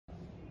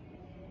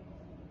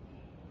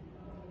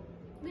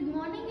Good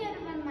morning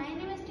everyone, my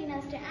name is Tina.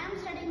 I am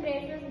studying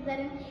grade 2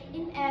 Slytherin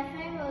in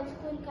F5 World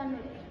School,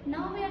 Kannur.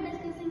 Now we are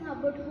discussing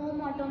about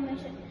home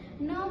automation.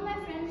 Now my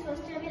friends,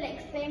 first I will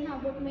explain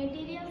about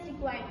materials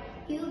required.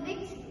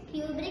 Qubits,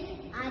 Qbrick,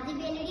 RGB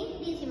LED,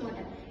 DC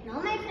motor.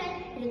 Now my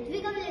friend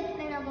Ritvika will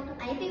explain about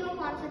IPO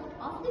concept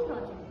of the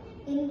project.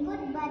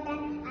 Input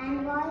button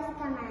and voice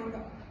command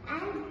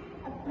and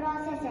a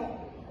processor.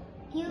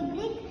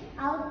 Qbrick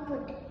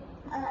output.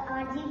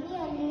 RGB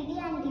LED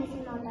and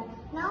DC motor.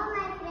 Now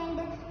my friend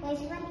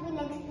Yashwant will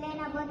explain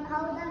about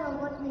how the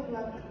robot will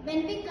work.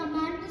 When we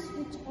command to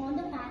switch on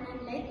the fan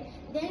and light,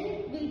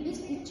 then will be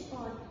switch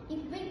on. If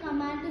we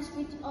command to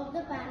switch off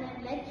the fan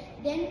and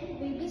light, then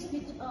will be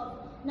switch off.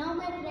 Now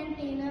my friend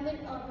Tina will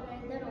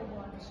operate the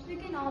robot. We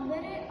can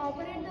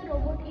operate the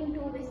robot in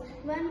two ways.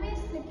 One way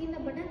is clicking the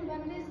button,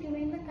 one way is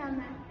giving the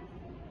command.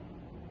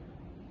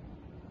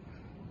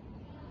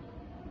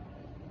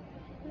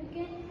 We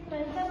can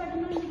press the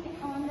button and we can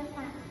on the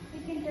fan. We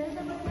can press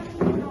the button and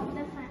we can off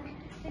the fan.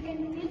 We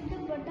can click the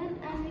button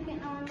and we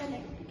can on the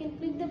light. We can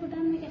click the button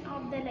and we can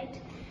off the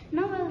light.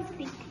 Now I will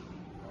speak.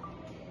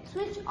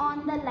 Switch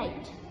on the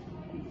light.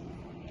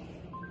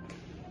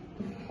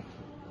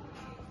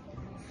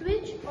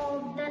 Switch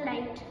off the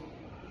light.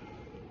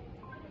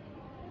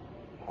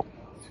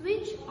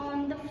 Switch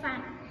on the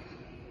fan.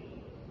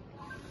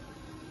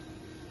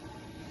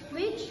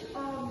 Switch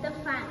off the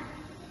fan.